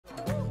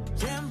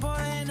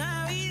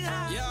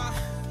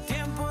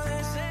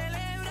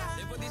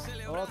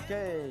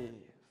Okay,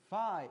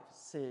 5,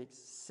 6,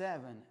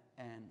 7,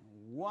 and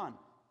 1,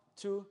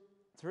 2,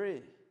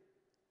 3.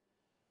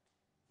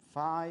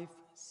 5,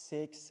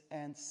 6,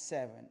 and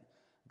 7.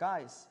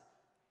 Guys,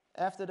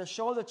 after the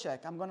shoulder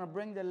check, I'm gonna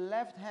bring the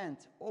left hand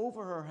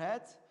over her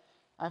head.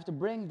 I have to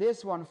bring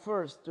this one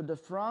first to the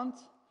front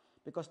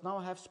because now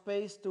I have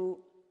space to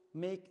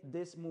make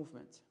this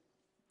movement.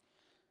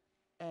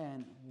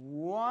 And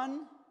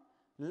 1,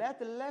 let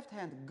the left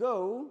hand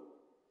go.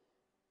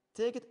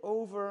 Take it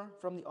over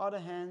from the other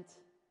hand,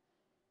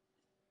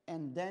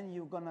 and then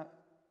you're gonna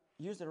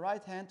use the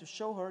right hand to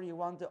show her you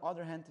want the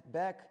other hand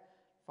back.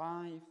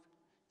 5,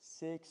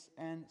 6,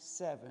 and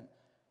 7.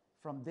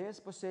 From this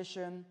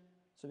position,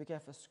 so we can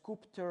have a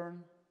scoop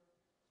turn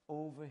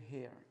over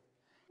here.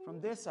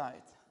 From this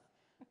side,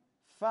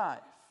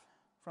 5.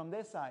 From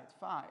this side,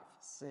 5,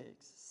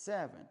 6,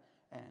 7,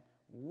 and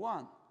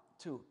 1,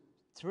 2,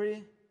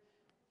 3,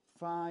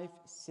 5,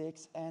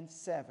 6, and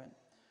 7.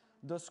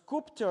 The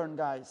scoop turn,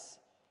 guys,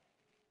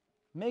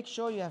 make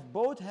sure you have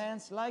both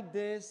hands like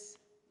this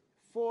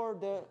for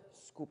the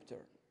scoop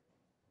turn.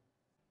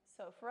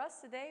 So for us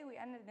today, we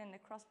ended in the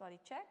crossbody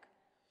check.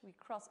 We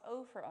cross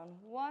over on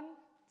 1,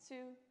 2,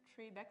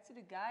 3, back to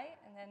the guy,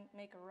 and then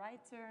make a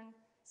right turn,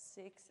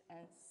 6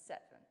 and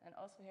 7. And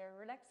also here,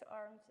 relax the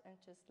arms and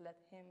just let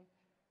him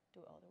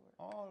do all the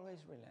work.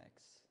 Always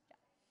relax. Yeah.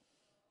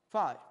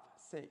 5,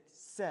 6,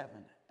 7,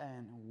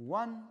 and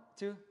 1,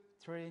 2,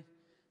 3,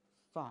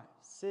 5,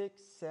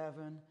 6,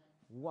 7,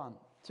 1,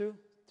 2,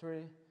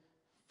 3,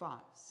 5,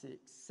 6,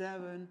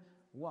 7,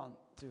 1,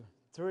 2,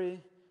 3,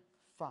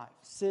 5,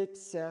 6,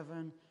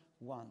 7,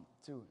 1,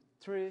 2,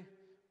 3,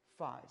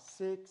 5,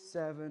 6,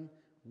 7,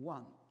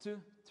 1,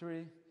 2,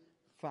 3,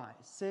 5,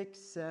 6,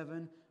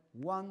 7,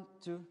 1,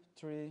 2,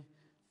 3,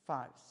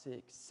 5,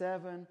 6,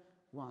 7,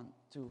 1,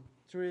 2,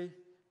 3,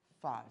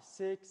 5,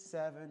 6,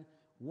 7,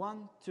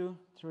 1, 2,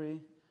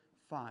 3,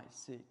 5,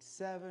 6,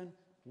 7,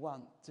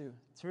 1, 2,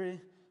 3,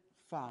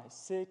 5,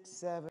 6,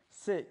 7,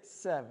 6,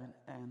 7,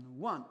 and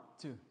 1,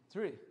 2,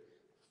 3,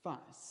 5,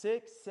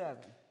 6, 7,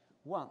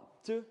 1,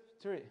 2,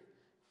 3,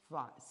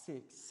 5,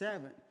 6,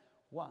 7,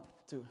 1,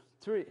 2,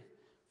 3,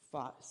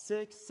 5,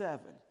 6,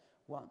 7,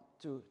 1,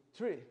 2,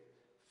 3,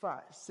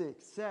 5,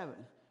 6,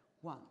 7,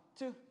 1,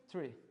 2,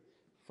 3,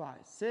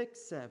 5, 6,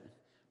 7,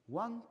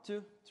 1,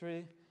 2,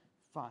 3,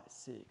 5,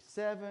 6,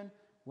 7,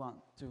 1,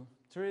 2,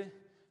 3,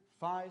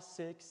 5,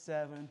 6,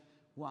 7,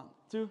 1,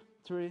 2,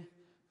 3,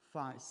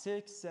 5,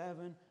 6,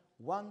 7,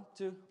 1,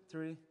 2,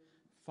 3,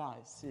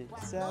 5,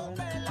 6, 7.